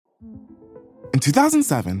In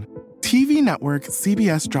 2007, TV network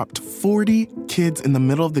CBS dropped 40 kids in the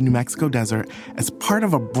middle of the New Mexico desert as part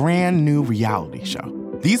of a brand new reality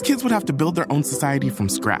show. These kids would have to build their own society from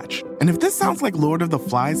scratch. And if this sounds like Lord of the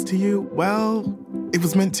Flies to you, well, it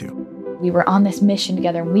was meant to. We were on this mission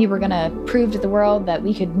together, and we were going to prove to the world that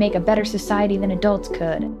we could make a better society than adults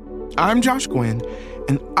could. I'm Josh Gwynn,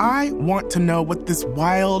 and I want to know what this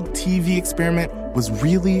wild TV experiment was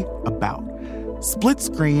really about. Split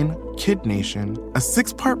Screen, Kid Nation, a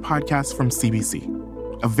 6-part podcast from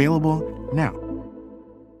CBC. Available now.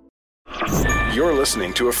 You're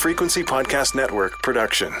listening to a Frequency Podcast Network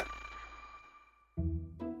production.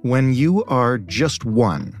 When you are just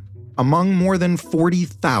one among more than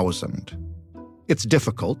 40,000, it's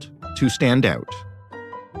difficult to stand out.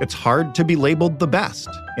 It's hard to be labeled the best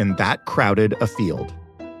in that crowded a field.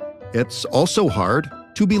 It's also hard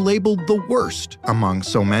to be labeled the worst among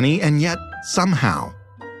so many, and yet somehow,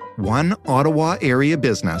 one Ottawa area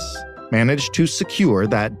business managed to secure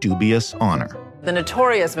that dubious honor. The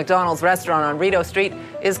notorious McDonald's restaurant on Rideau Street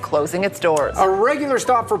is closing its doors. A regular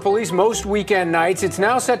stop for police most weekend nights. It's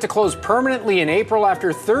now set to close permanently in April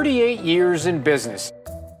after 38 years in business.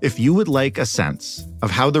 If you would like a sense of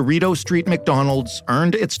how the Rideau Street McDonald's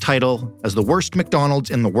earned its title as the worst McDonald's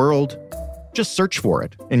in the world, just search for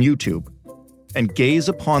it in YouTube and gaze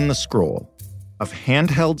upon the scroll of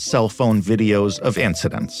handheld cell phone videos of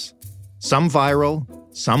incidents. Some viral,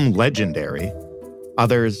 some legendary,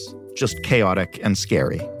 others just chaotic and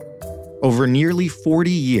scary. Over nearly 40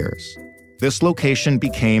 years, this location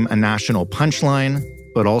became a national punchline,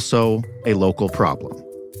 but also a local problem.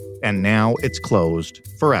 And now it's closed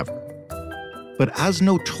forever. But as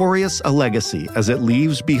notorious a legacy as it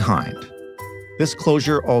leaves behind, this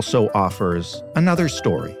closure also offers another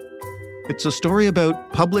story. It's a story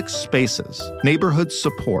about public spaces, neighborhood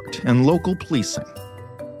support, and local policing.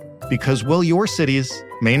 Because while your cities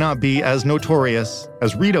may not be as notorious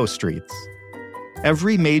as Rideau Streets,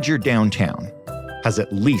 every major downtown has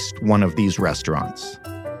at least one of these restaurants.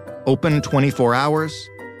 Open 24 hours,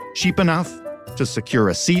 cheap enough to secure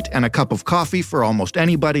a seat and a cup of coffee for almost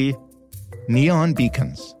anybody, neon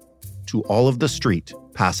beacons to all of the street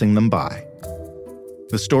passing them by.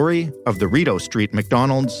 The story of the Rideau Street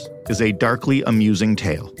McDonald's is a darkly amusing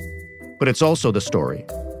tale, but it's also the story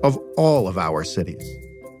of all of our cities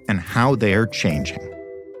and how they're changing.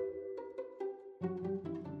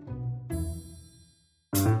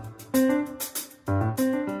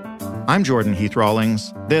 I'm Jordan Heath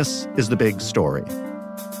Rawlings. This is The Big Story.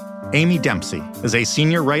 Amy Dempsey is a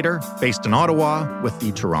senior writer based in Ottawa with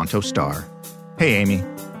the Toronto Star. Hey, Amy.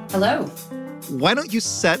 Hello. Why don't you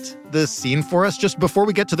set the scene for us just before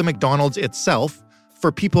we get to the McDonald's itself, for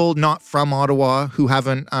people not from Ottawa who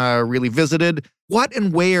haven't really visited? What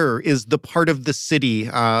and where is the part of the city,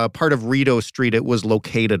 part of Rideau Street it was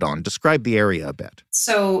located on? Describe the area a bit.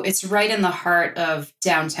 So it's right in the heart of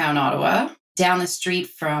downtown Ottawa, down the street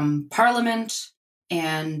from Parliament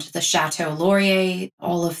and the Chateau Laurier,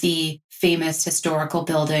 all of the famous historical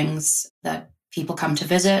buildings that people come to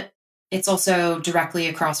visit. It's also directly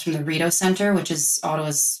across from the Rideau Centre, which is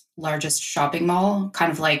Ottawa's largest shopping mall,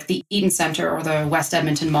 kind of like the Eaton Centre or the West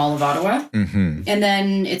Edmonton Mall of Ottawa. Mm-hmm. And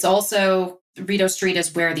then it's also, Rideau Street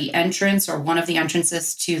is where the entrance or one of the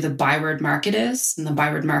entrances to the Byward Market is. And the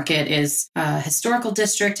Byward Market is a historical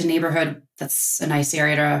district, a neighborhood that's a nice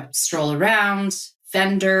area to stroll around,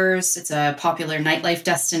 vendors. It's a popular nightlife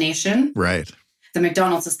destination. Right. The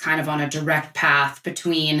McDonald's is kind of on a direct path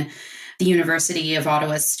between the University of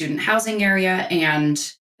Ottawa's student housing area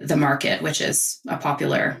and the market, which is a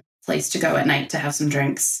popular place to go at night to have some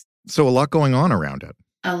drinks. So a lot going on around it.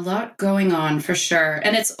 A lot going on, for sure.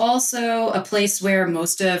 And it's also a place where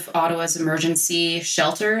most of Ottawa's emergency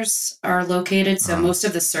shelters are located. So most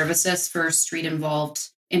of the services for street-involved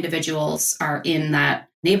individuals are in that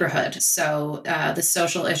neighborhood. So the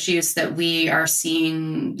social issues that we are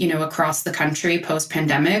seeing, across the country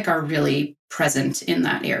post-pandemic are really present in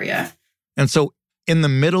that area. And so in the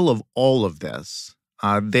middle of all of this,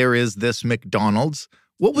 there is this McDonald's.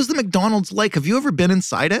 What was the McDonald's like? Have you ever been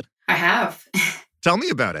inside it? I have. Tell me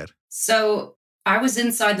about it. So I was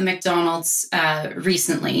inside the McDonald's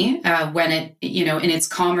recently when it, in its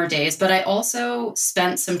calmer days, but I also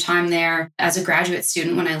spent some time there as a graduate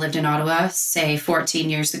student when I lived in Ottawa, say 14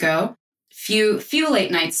 years ago. Few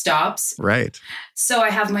late night stops. Right. So I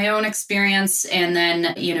have my own experience. And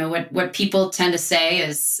then, what people tend to say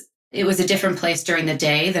is it was a different place during the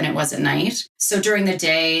day than it was at night. So during the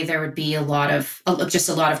day, there would be a lot of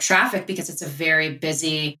traffic because it's a very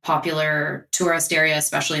busy, popular tourist area,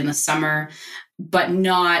 especially in the summer. but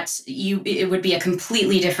not you. It would be a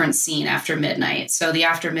completely different scene after midnight. So the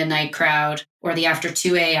after midnight crowd or the after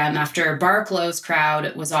 2 a.m. after bar close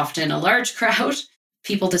crowd was often a large crowd.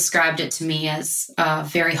 People described it to me as a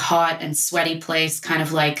very hot and sweaty place, kind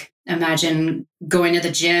of like imagine going to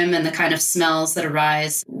the gym and the kind of smells that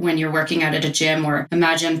arise when you're working out at a gym, or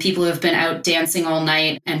imagine people who have been out dancing all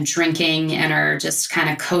night and drinking and are just kind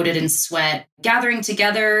of coated in sweat, gathering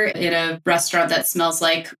together in a restaurant that smells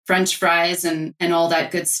like French fries and all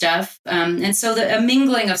that good stuff. And so a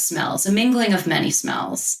mingling of smells, a mingling of many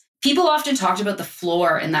smells. People often talked about the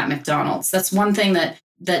floor in that McDonald's. That's one thing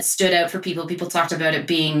that stood out for people. People talked about it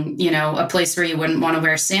being, a place where you wouldn't want to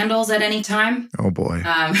wear sandals at any time. Oh, boy.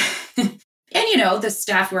 And, the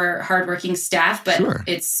staff were hardworking staff, but Sure.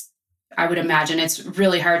 I would imagine it's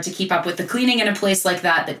really hard to keep up with the cleaning in a place like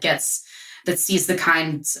that sees the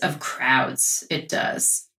kinds of crowds it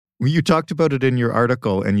does. You talked about it in your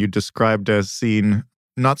article, and you described a scene,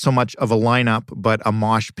 not so much of a lineup, but a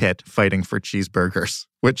mosh pit fighting for cheeseburgers,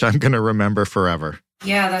 which I'm going to remember forever.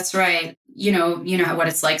 Yeah, that's right. You know what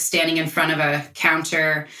it's like standing in front of a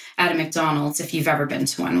counter at a McDonald's, if you've ever been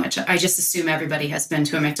to one, which I just assume everybody has been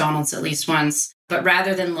to a McDonald's at least once. But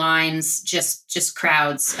rather than lines, just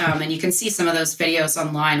crowds. And you can see some of those videos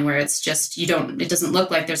online where it's just, it doesn't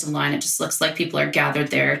look like there's a line. It just looks like people are gathered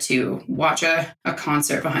there to watch a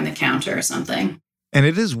concert behind the counter or something. And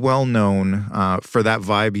it is well known for that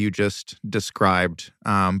vibe you just described,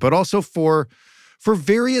 but also for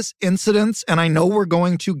various incidents. And I know we're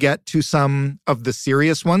going to get to some of the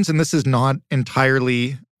serious ones, and this is not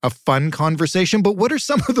entirely a fun conversation, but what are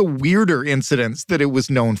some of the weirder incidents that it was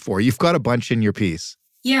known for? You've got a bunch in your piece.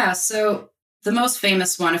 Yeah, so the most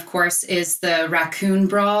famous one, of course, is the raccoon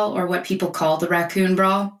brawl, or what people call the raccoon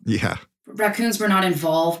brawl. Yeah. Raccoons were not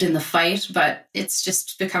involved in the fight, but it's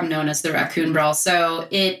just become known as the raccoon brawl. So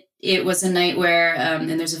it was a night where,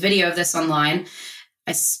 and there's a video of this online,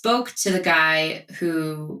 I spoke to the guy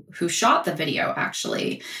who shot the video,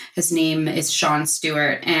 actually. His name is Sean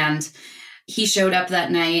Stewart, and he showed up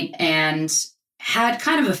that night and had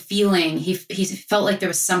kind of a feeling. He felt like there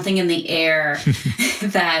was something in the air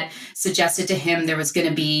that suggested to him there was going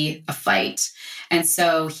to be a fight. And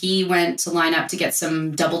so he went to line up to get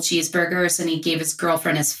some double cheeseburgers, and he gave his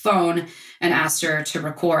girlfriend his phone and asked her to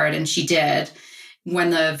record, and she did. When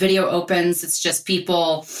the video opens, it's just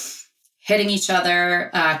people hitting each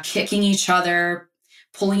other, kicking each other,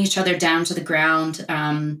 pulling each other down to the ground.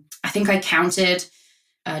 I think I counted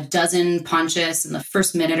a dozen punches in the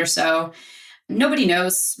first minute or so. Nobody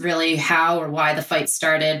knows really how or why the fight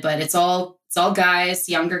started, but it's all guys,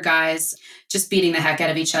 younger guys, just beating the heck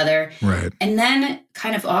out of each other. Right. And then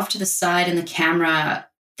kind of off to the side in the camera,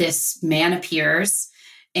 this man appears,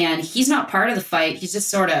 and he's not part of the fight. He's just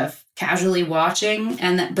sort of casually watching.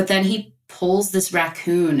 But then he pulls this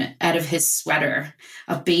raccoon out of his sweater,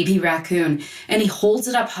 a baby raccoon, and he holds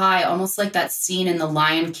it up high, almost like that scene in The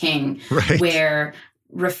Lion King, right, where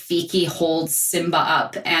Rafiki holds Simba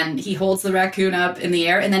up, and he holds the raccoon up in the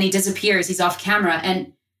air, and then he disappears. He's off camera,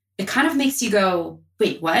 and it kind of makes you go,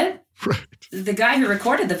 wait, what? Right. The guy who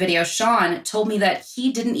recorded the video, Sean, told me that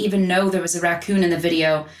he didn't even know there was a raccoon in the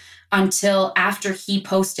video until after he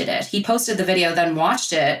posted it. He posted the video, then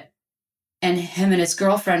watched it, and him and his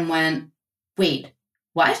girlfriend went, wait,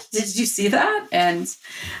 what? Did you see that? And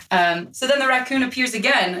so then the raccoon appears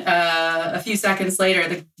again a few seconds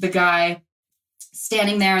later. The guy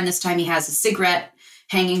standing there, and this time he has a cigarette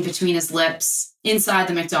hanging between his lips inside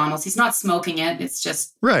the McDonald's. He's not smoking it. It's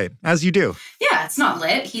just... Right, as you do. Yeah, it's not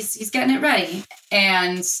lit. He's getting it ready.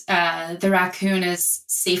 And the raccoon is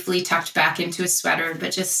safely tucked back into his sweater,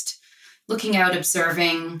 but just looking out,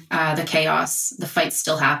 observing the chaos. The fight's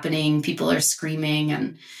still happening. People are screaming,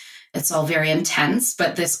 and it's all very intense.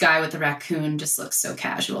 But this guy with the raccoon just looks so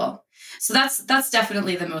casual. So that's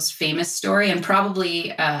definitely the most famous story, and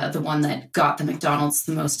probably the one that got the McDonald's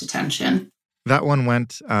the most attention. That one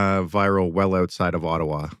went viral well outside of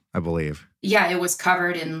Ottawa, I believe. Yeah, it was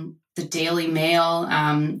covered in the Daily Mail.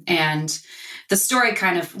 And the story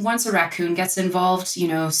kind of, once a raccoon gets involved,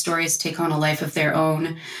 stories take on a life of their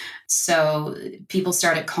own. So people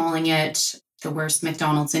started calling it the worst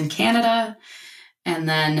McDonald's in Canada. And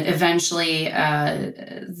then eventually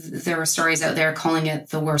there were stories out there calling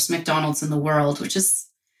it the worst McDonald's in the world,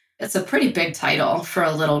 it's a pretty big title for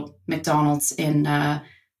a little McDonald's in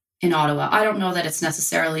Ottawa. I don't know that it's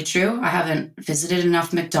necessarily true. I haven't visited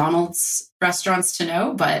enough McDonald's restaurants to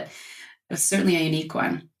know, but it was certainly a unique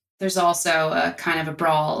one. There's also a kind of a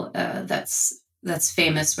brawl that's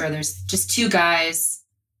famous where there's just two guys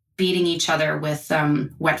beating each other with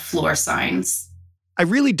wet floor signs. I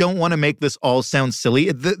really don't want to make this all sound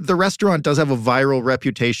silly. The restaurant does have a viral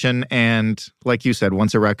reputation. And like you said,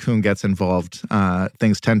 once a raccoon gets involved,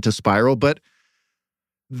 things tend to spiral. But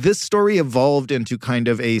this story evolved into kind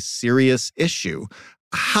of a serious issue.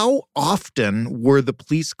 How often were the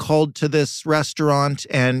police called to this restaurant?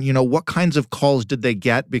 And, what kinds of calls did they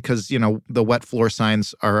get? Because, the wet floor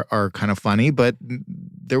signs are kind of funny, but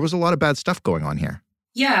there was a lot of bad stuff going on here.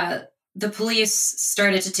 Yeah, the police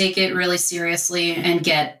started to take it really seriously and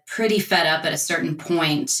get pretty fed up at a certain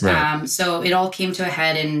point. Right. So it all came to a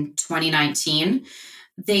head in 2019.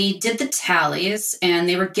 They did the tallies and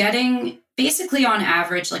they were getting basically on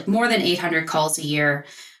average like more than 800 calls a year.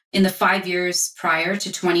 In the 5 years prior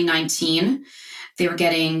to 2019, they were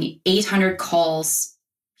getting 800 calls,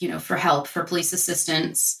 for help, for police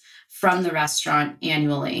assistance from the restaurant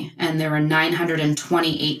annually. And there were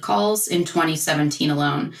 928 calls in 2017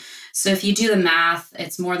 alone. So if you do the math,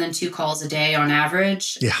 it's more than 2 calls a day on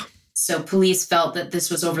average. Yeah. So police felt that this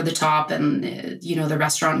was over the top and, the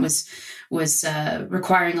restaurant was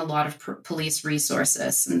requiring a lot of police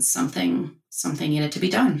resources and something needed to be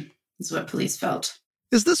done, is what police felt.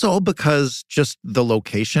 Is this all because just the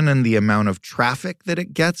location and the amount of traffic that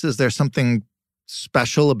it gets? Is there something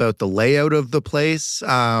special about the layout of the place?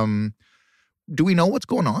 Do we know what's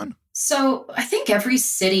going on? So I think every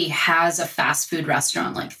city has a fast food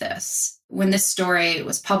restaurant like this. When this story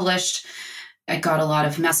was published, I got a lot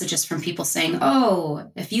of messages from people saying, oh,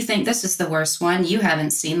 if you think this is the worst one, you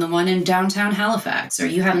haven't seen the one in downtown Halifax, or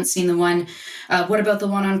you haven't seen the one, what about the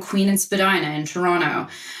one on Queen and Spadina in Toronto?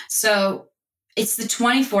 So it's the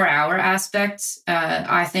 24-hour aspect,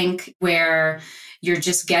 I think, where you're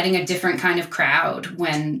just getting a different kind of crowd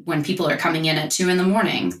when people are coming in at 2 a.m.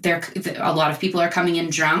 A lot of people are coming in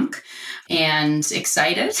drunk and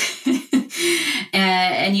excited,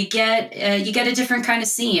 and you get a different kind of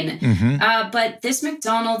scene. Mm-hmm. But this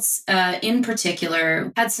McDonald's, in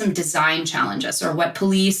particular, had some design challenges, or what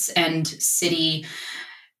police and city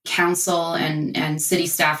council and city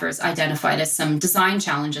staffers identified as some design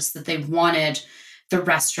challenges that they wanted the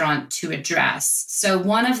restaurant to address. So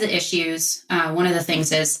one of the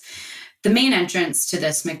things is the main entrance to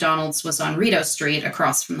this McDonald's was on Rideau Street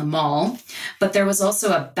across from the mall, but there was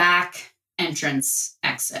also a back entrance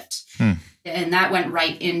exit. And that went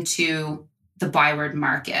right into the Byward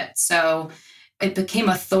Market. So it became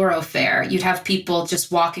a thoroughfare. You'd have people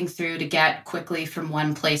just walking through to get quickly from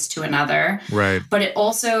one place to another. Right. But it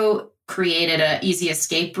also created an easy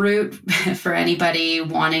escape route for anybody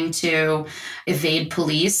wanting to evade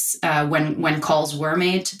police when calls were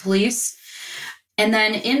made to police. And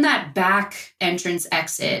then in that back entrance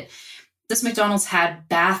exit, this McDonald's had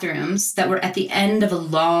bathrooms that were at the end of a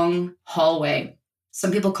long hallway.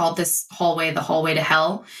 Some people called this hallway the hallway to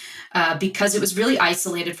hell, because it was really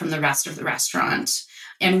isolated from the rest of the restaurant.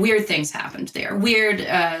 And weird things happened there. Weird,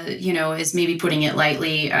 is maybe putting it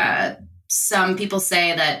lightly. Some people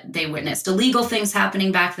say that they witnessed illegal things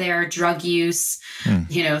happening back there, drug use,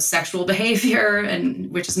 sexual behavior, and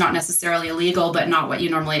which is not necessarily illegal, but not what you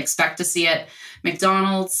normally expect to see at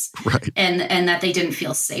McDonald's. Right. And that they didn't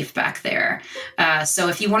feel safe back there. So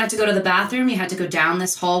if you wanted to go to the bathroom, you had to go down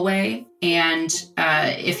this hallway. And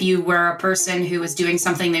if you were a person who was doing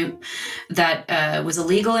something that was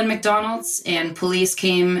illegal in McDonald's and police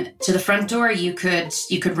came to the front door, you could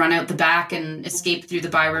run out the back and escape through the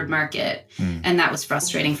Byward Market. And that was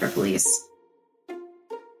frustrating for police.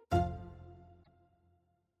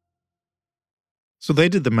 So they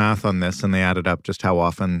did the math on this and they added up just how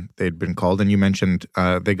often they'd been called. And you mentioned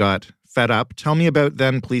they got fed up. Tell me about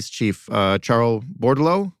then Police Chief Charles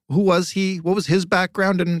Bordelot. Who was he? What was his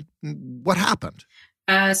background and what happened?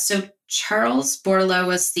 So Charles Bordelot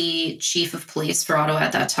was the chief of police for Ottawa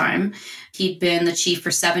at that time. He'd been the chief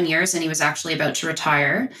for 7 years and he was actually about to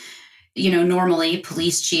retire. Normally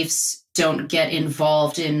police chiefs don't get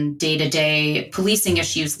involved in day-to-day policing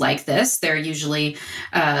issues like this. They're usually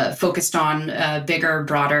focused on bigger,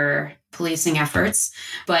 broader policing efforts.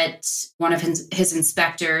 But one of his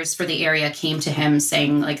inspectors for the area came to him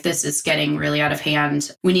saying, like, this is getting really out of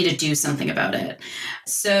hand. We need to do something about it.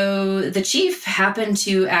 So the chief happened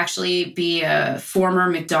to actually be a former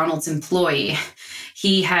McDonald's employee.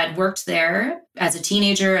 He had worked there as a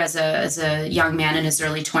teenager, as a young man in his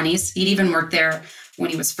early 20s. He'd even worked there when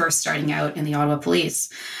he was first starting out in the Ottawa Police.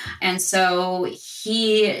 And so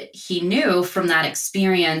he knew from that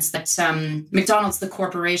experience that McDonald's, the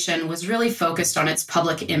corporation, was really focused on its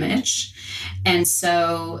public image. And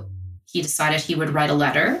so he decided he would write a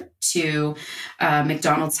letter to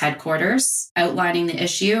McDonald's headquarters outlining the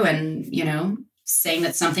issue and, saying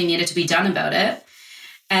that something needed to be done about it.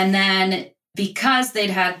 And then because they'd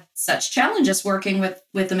had such challenges working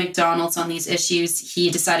with the McDonald's on these issues, he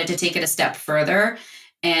decided to take it a step further,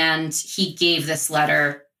 and he gave this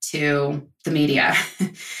letter to the media,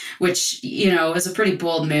 which, was a pretty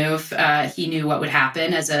bold move. He knew what would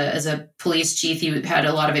happen as a police chief. He had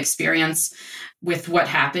a lot of experience with what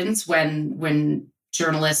happens when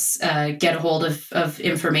journalists get a hold of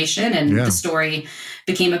information, and the story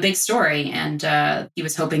became a big story. And he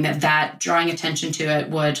was hoping that drawing attention to it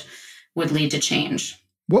would lead to change.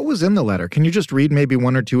 What was in the letter? Can you just read maybe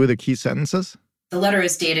one or two of the key sentences? The letter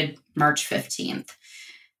is dated March 15th.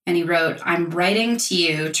 And he wrote, "I'm writing to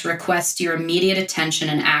you to request your immediate attention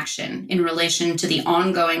and action in relation to the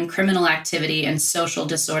ongoing criminal activity and social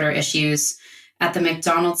disorder issues at the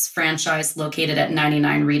McDonald's franchise located at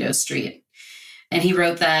 99 Rideau Street." And he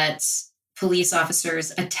wrote that police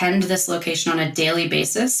officers attend this location on a daily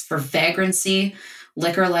basis for vagrancy,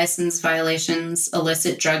 liquor license violations,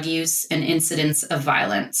 illicit drug use, and incidents of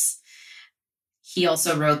violence. He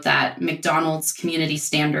also wrote that McDonald's community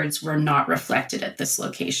standards were not reflected at this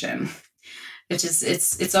location, which is,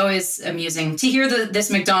 it's always amusing to hear this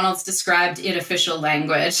McDonald's described in official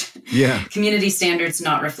language. Yeah. Community standards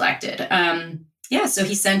not reflected. So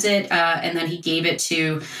he sent it, and then he gave it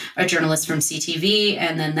to a journalist from CTV,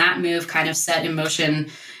 and then that move kind of set in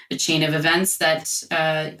motion a chain of events that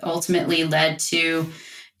ultimately led to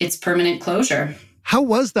its permanent closure. How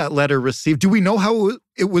was that letter received? Do we know how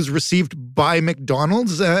it was received by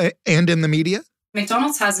McDonald's and in the media?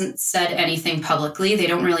 McDonald's hasn't said anything publicly. They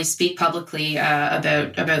don't really speak publicly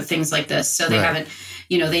about things like this. So they haven't,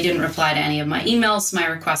 they didn't reply to any of my emails, my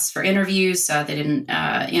requests for interviews. They didn't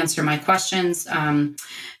answer my questions.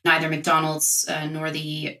 Neither McDonald's nor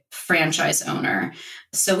the franchise owner.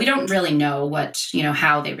 So we don't really know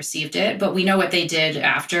how they received it, but we know what they did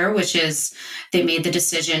after, which is they made the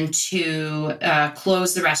decision to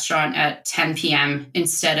close the restaurant at 10 p.m.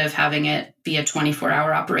 instead of having it be a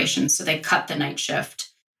 24-hour operation. So they cut the night shift.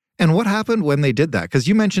 And what happened when they did that? Because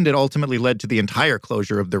you mentioned it ultimately led to the entire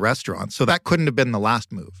closure of the restaurant. So that couldn't have been the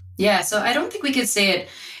last move. Yeah, so I don't think we could say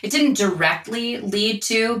it didn't directly lead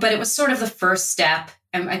to, but it was sort of the first step.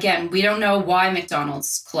 And again, we don't know why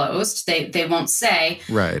McDonald's closed. They won't say.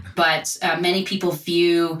 Right. But many people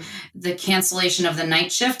view the cancellation of the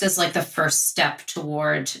night shift as like the first step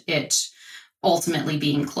toward it ultimately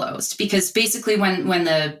being closed. Because basically when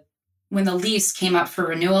the lease came up for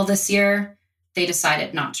renewal this year, they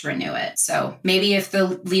decided not to renew it. So maybe if the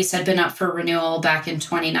lease had been up for renewal back in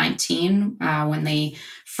 2019, when they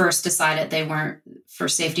first decided they weren't, for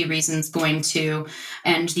safety reasons, going to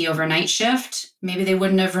end the overnight shift, maybe they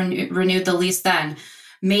wouldn't have renewed the lease then.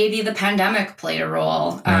 Maybe the pandemic played a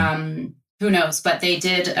role. Right. Who knows? But they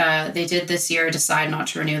did this year decide not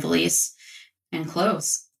to renew the lease and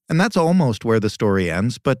close. And that's almost where the story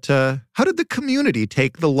ends. But how did the community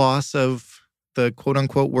take the loss of the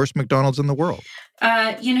quote-unquote worst McDonald's in the world?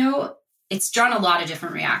 It's drawn a lot of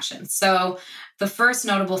different reactions. So the first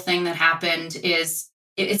notable thing that happened is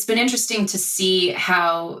it's been interesting to see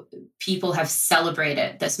how people have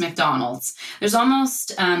celebrated this McDonald's. There's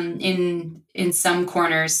almost, in some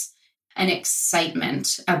corners, an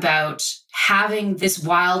excitement about having this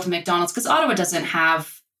wild McDonald's, because Ottawa doesn't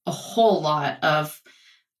have a whole lot of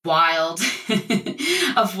wild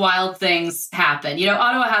things happen.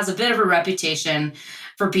 Ottawa has a bit of a reputation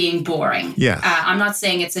for being boring. Yeah. I'm not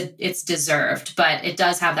saying it's deserved, but it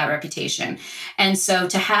does have that reputation. And so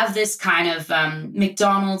to have this kind of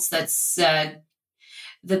McDonald's that's the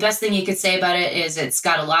best thing you could say about it is it's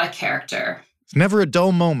got a lot of character. It's never a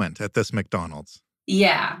dull moment at this McDonald's.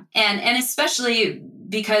 Yeah. And especially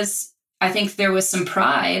because I think there was some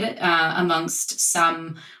pride amongst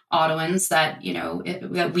some Ottawans that,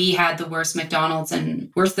 that we had the worst McDonald's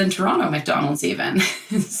and worse than Toronto McDonald's even.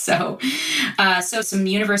 So some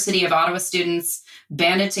University of Ottawa students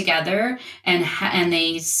banded together and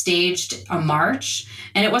they staged a march.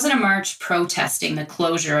 And it wasn't a march protesting the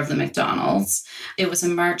closure of the McDonald's. It was a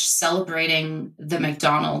march celebrating the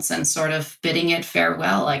McDonald's and sort of bidding it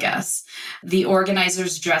farewell, I guess. The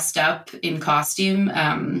organizers dressed up in costume.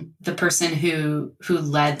 The person who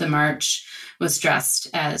led the march was dressed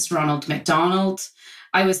as Ronald McDonald.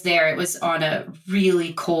 I was there. It was on a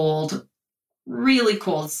really cold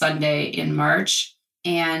Sunday in March.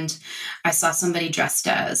 And I saw somebody dressed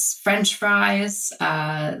as French fries.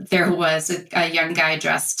 There was a young guy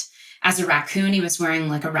dressed as a raccoon. He was wearing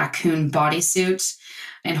like a raccoon bodysuit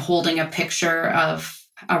and holding a picture of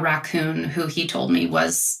a raccoon who he told me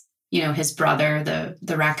was, his brother,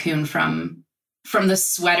 the raccoon from from the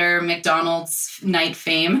sweater McDonald's night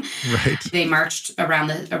fame. Right. They marched around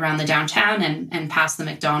the downtown and past the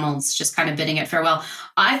McDonald's, just kind of bidding it farewell.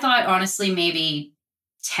 I thought, honestly, maybe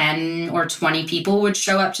 10 or 20 people would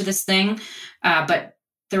show up to this thing, but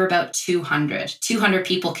there were about 200. 200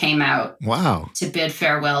 people came out. Wow. To bid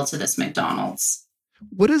farewell to this McDonald's.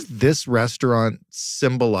 What does this restaurant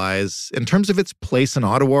symbolize in terms of its place in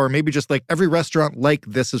Ottawa, or maybe just like every restaurant like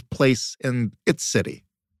this's place in its city?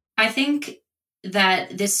 I think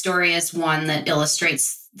that this story is one that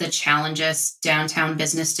illustrates the challenges downtown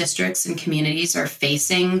business districts and communities are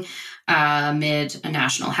facing amid a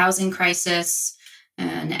national housing crisis,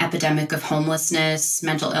 an epidemic of homelessness,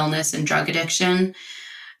 mental illness, and drug addiction.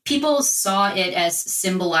 People saw it as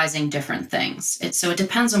symbolizing different things. So it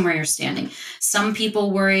depends on where you're standing. Some people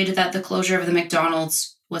worried that the closure of the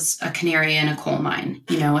McDonald's was a canary in a coal mine,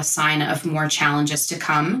 a sign of more challenges to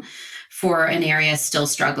come for an area still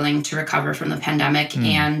struggling to recover from the pandemic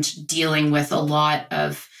and dealing with a lot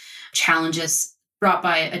of challenges brought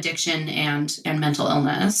by addiction and mental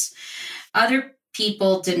illness. Other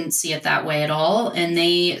people didn't see it that way at all, and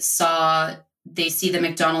they see the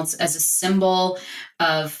McDonald's as a symbol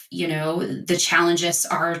of, the challenges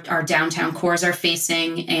our downtown cores are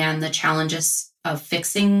facing and the challenges of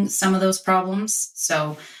fixing some of those problems.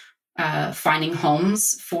 So finding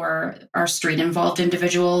homes for our street-involved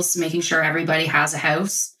individuals, making sure everybody has a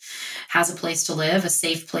house, has a place to live, a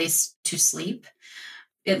safe place to sleep.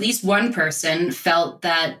 At least one person felt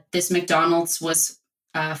that this McDonald's was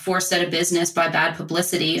forced out of business by bad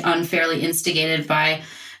publicity, unfairly instigated by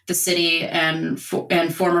the city and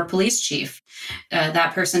former police chief.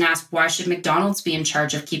 That person asked, why should McDonald's be in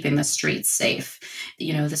charge of keeping the streets safe?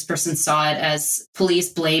 This person saw it as police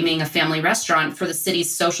blaming a family restaurant for the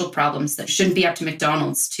city's social problems that shouldn't be up to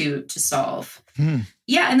McDonald's to solve.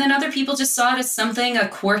 Yeah, and then other people just saw it as something, a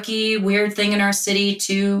quirky, weird thing in our city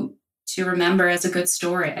to remember as a good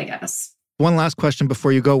story, I guess. One last question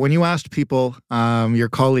before you go. When you asked people, your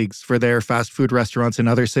colleagues, for their fast food restaurants in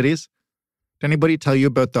other cities, did anybody tell you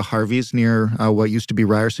about the Harvey's near what used to be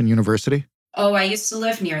Ryerson University? Oh, I used to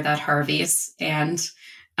live near that Harvey's, and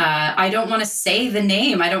I don't want to say the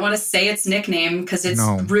name. I don't want to say its nickname because it's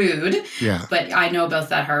rude. Yeah. But I know about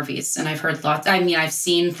that Harvey's, and I've heard lots. I mean, I've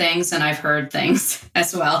seen things and I've heard things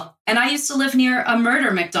as well. And I used to live near a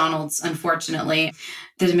murder McDonald's, unfortunately.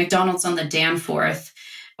 The McDonald's on the Danforth.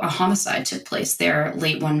 A homicide took place there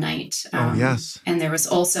late one night. Yes. And there was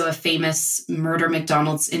also a famous murder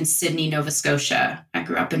McDonald's in Sydney, Nova Scotia. I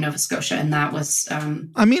grew up in Nova Scotia, and that was...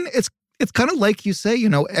 I mean, it's kind of like you say,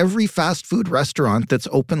 every fast food restaurant that's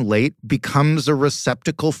open late becomes a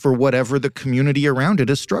receptacle for whatever the community around it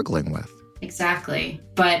is struggling with. Exactly.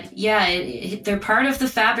 But yeah, they're part of the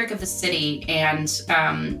fabric of the city, and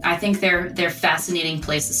I think they're fascinating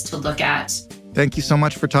places to look at. Thank you so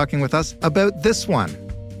much for talking with us about this one.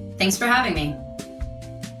 Thanks for having me.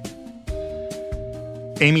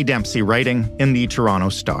 Amy Dempsey writing in the Toronto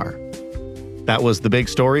Star. That was The Big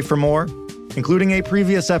Story. For more, including a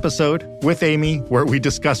previous episode with Amy where we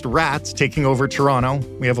discussed rats taking over Toronto.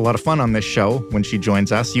 We have a lot of fun on this show when she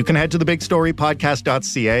joins us. You can head to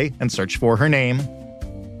thebigstorypodcast.ca and search for her name.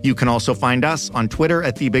 You can also find us on Twitter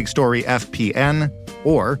at TheBigStoryFPN,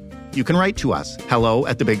 or you can write to us,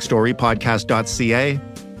 hello@thebigstorypodcast.ca.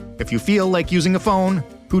 If you feel like using a phone,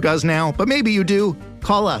 who does now? But maybe you do.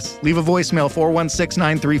 Call us. Leave a voicemail,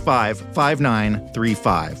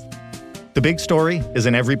 416-935-5935. The Big Story is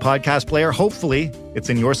in every podcast player. Hopefully, it's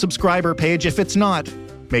in your subscriber page. If it's not,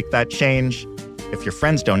 make that change. If your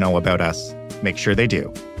friends don't know about us, make sure they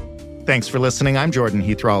do. Thanks for listening. I'm Jordan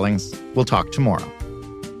Heath Rawlings. We'll talk tomorrow.